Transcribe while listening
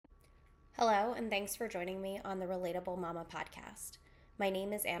Hello, and thanks for joining me on the Relatable Mama podcast. My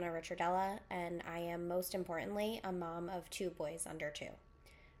name is Anna Richardella, and I am most importantly a mom of two boys under two.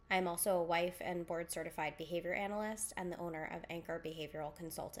 I am also a wife and board certified behavior analyst and the owner of Anchor Behavioral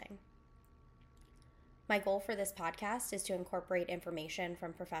Consulting. My goal for this podcast is to incorporate information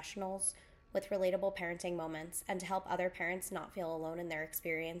from professionals with relatable parenting moments and to help other parents not feel alone in their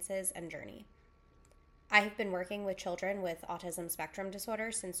experiences and journey. I have been working with children with autism spectrum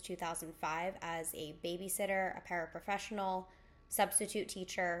disorder since 2005 as a babysitter, a paraprofessional, substitute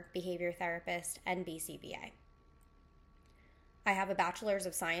teacher, behavior therapist, and BCBA. I have a Bachelor's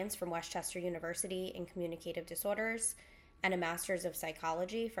of Science from Westchester University in Communicative Disorders and a Master's of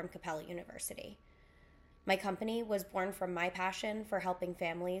Psychology from Capella University. My company was born from my passion for helping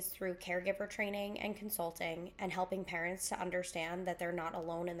families through caregiver training and consulting and helping parents to understand that they're not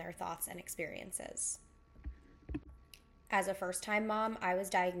alone in their thoughts and experiences. As a first-time mom, I was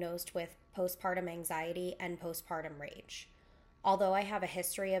diagnosed with postpartum anxiety and postpartum rage. Although I have a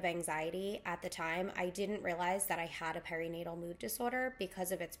history of anxiety, at the time, I didn't realize that I had a perinatal mood disorder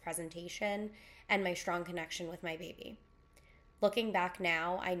because of its presentation and my strong connection with my baby. Looking back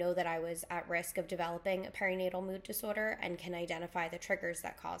now, I know that I was at risk of developing a perinatal mood disorder and can identify the triggers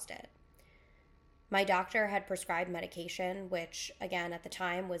that caused it. My doctor had prescribed medication, which, again, at the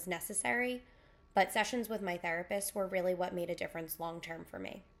time was necessary, but sessions with my therapist were really what made a difference long-term for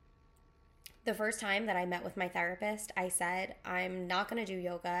me. The first time that I met with my therapist, I said, I'm not going to do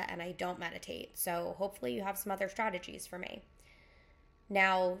yoga and I don't meditate, so hopefully you have some other strategies for me.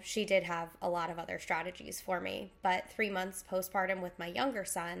 Now, she did have a lot of other strategies for me, but 3 months postpartum with my younger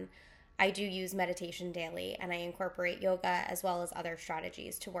son, I do use meditation daily and I incorporate yoga as well as other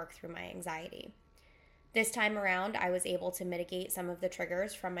strategies to work through my anxiety. This time around, I was able to mitigate some of the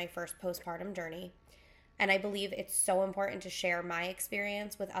triggers from my first postpartum journey, and I believe it's so important to share my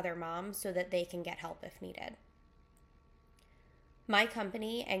experience with other moms so that they can get help if needed. My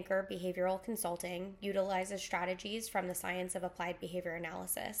company, Anchor Behavioral Consulting, utilizes strategies from the science of applied behavior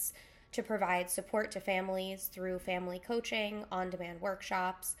analysis to provide support to families through family coaching, on-demand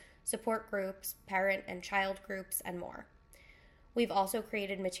workshops, support groups, parent and child groups, and more. We've also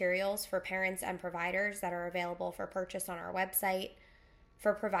created materials for parents and providers that are available for purchase on our website.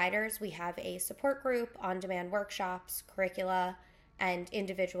 For providers, we have a support group, on-demand workshops, curricula, and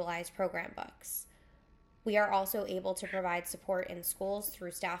individualized program books. We are also able to provide support in schools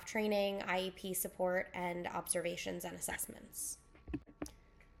through staff training, IEP support, and observations and assessments.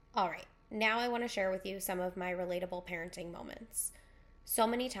 All right, now I want to share with you some of my relatable parenting moments. So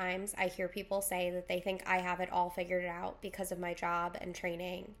many times I hear people say that they think I have it all figured out because of my job and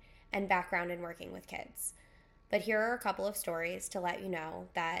training and background in working with kids. But here are a couple of stories to let you know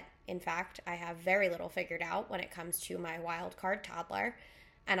that, in fact, I have very little figured out when it comes to my wild card toddler,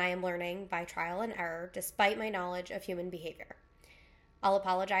 and I am learning by trial and error despite my knowledge of human behavior. I'll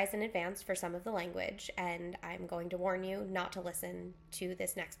apologize in advance for some of the language, and I'm going to warn you not to listen to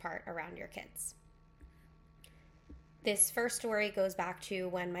this next part around your kids. This first story goes back to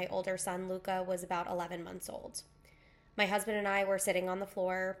when my older son, Luca, was about 11 months old. My husband and I were sitting on the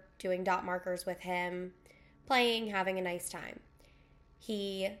floor doing dot markers with him, playing, having a nice time.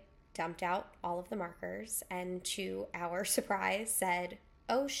 He dumped out all of the markers and, to our surprise, said,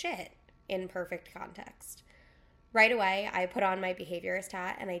 "Oh shit," in perfect context. Right away, I put on my behaviorist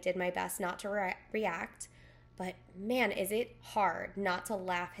hat and I did my best not to react, but man, is it hard not to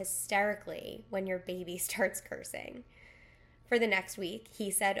laugh hysterically when your baby starts cursing. For the next week, he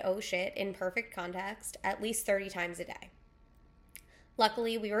said, "Oh shit," in perfect context at least 30 times a day.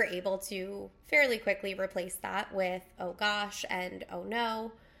 Luckily, we were able to fairly quickly replace that with "oh gosh" and "oh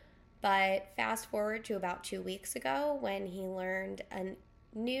no." But fast forward to about 2 weeks ago when he learned a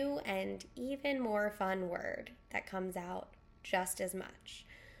new and even more fun word that comes out just as much.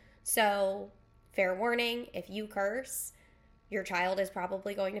 So, fair warning, if you curse, your child is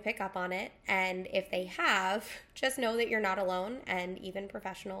probably going to pick up on it, and if they have, just know that you're not alone, and even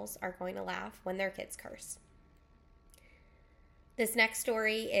professionals are going to laugh when their kids curse. This next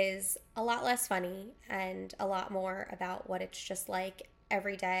story is a lot less funny and a lot more about what it's just like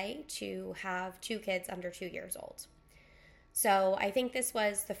every day to have two kids under 2 years old. So I think this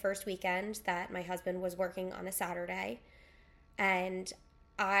was the first weekend that my husband was working on a Saturday, and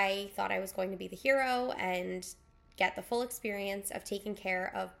I thought I was going to be the hero and get the full experience of taking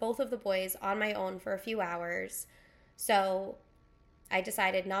care of both of the boys on my own for a few hours. So I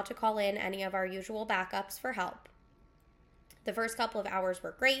decided not to call in any of our usual backups for help. The first couple of hours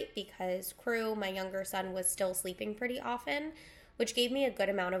were great because Crew, my younger son, was still sleeping pretty often, which gave me a good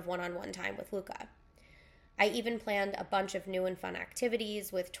amount of one-on-one time with Luca. I even planned a bunch of new and fun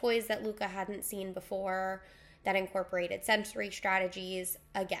activities with toys that Luca hadn't seen before that incorporated sensory strategies.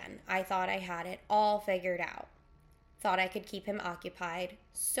 Again, I thought I had it all figured out. Thought I could keep him occupied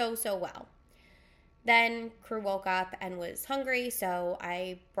so well. Then Crew woke up and was hungry, so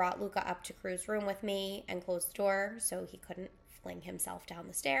I brought Luca up to Crew's room with me and closed the door so he couldn't fling himself down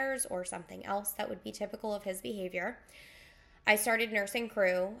the stairs or something else that would be typical of his behavior. I started nursing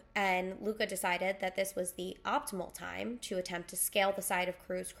Crew, and Luca decided that this was the optimal time to attempt to scale the side of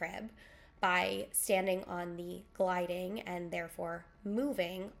Crew's crib by standing on the gliding and therefore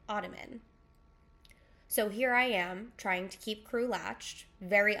moving ottoman. So here I am trying to keep Crew latched,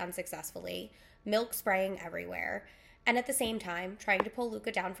 very unsuccessfully, milk spraying everywhere, and at the same time trying to pull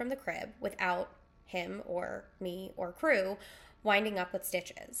Luca down from the crib without him or me or Crew winding up with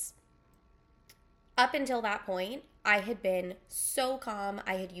stitches. Up until that point, I had been so calm.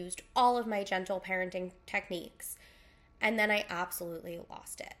 I had used all of my gentle parenting techniques, and then I absolutely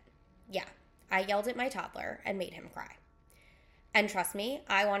lost it. Yeah, I yelled at my toddler and made him cry. And trust me,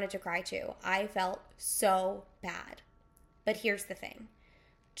 I wanted to cry too. I felt so bad. But here's the thing.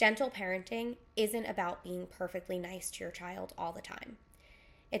 Gentle parenting isn't about being perfectly nice to your child all the time.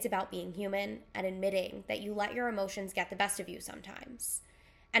 It's about being human and admitting that you let your emotions get the best of you sometimes.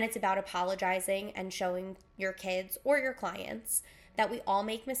 And it's about apologizing and showing your kids or your clients that we all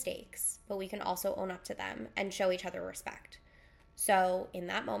make mistakes, but we can also own up to them and show each other respect. So in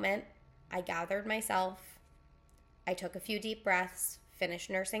that moment, I gathered myself, I took a few deep breaths, finished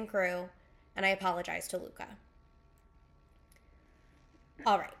nursing Crew, and I apologized to Luca.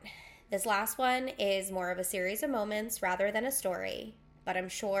 All right, this last one is more of a series of moments rather than a story, but I'm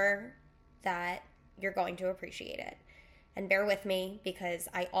sure that you're going to appreciate it. And bear with me because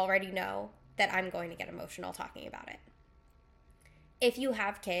I already know that I'm going to get emotional talking about it. If you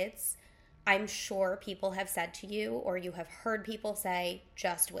have kids, I'm sure people have said to you or you have heard people say,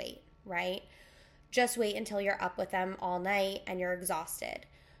 just wait, right? Just wait until you're up with them all night and you're exhausted.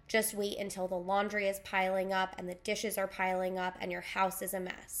 Just wait until the laundry is piling up and the dishes are piling up and your house is a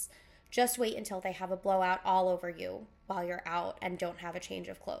mess. Just wait until they have a blowout all over you while you're out and don't have a change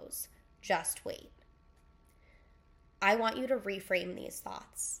of clothes. Just wait. I want you to reframe these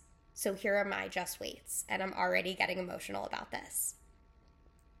thoughts. So here are my just waits, and I'm already getting emotional about this.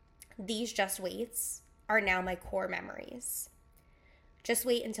 These just waits are now my core memories. Just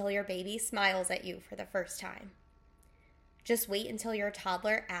wait until your baby smiles at you for the first time. Just wait until your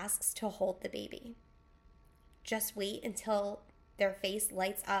toddler asks to hold the baby. Just wait until their face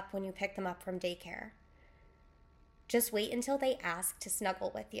lights up when you pick them up from daycare. Just wait until they ask to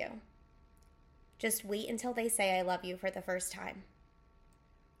snuggle with you. Just wait until they say I love you for the first time.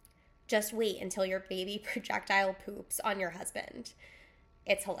 Just wait until your baby projectile poops on your husband.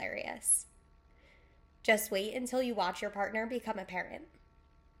 It's hilarious. Just wait until you watch your partner become a parent.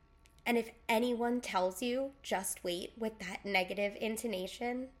 And if anyone tells you just wait with that negative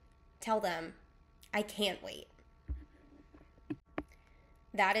intonation, tell them, I can't wait.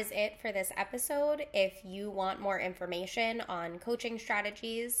 That is it for this episode. If you want more information on coaching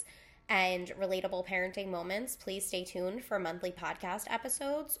strategies and relatable parenting moments, please stay tuned for monthly podcast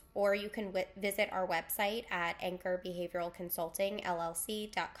episodes, or you can visit our website at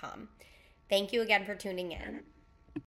anchorbehavioralconsultingllc.com. Thank you again for tuning in.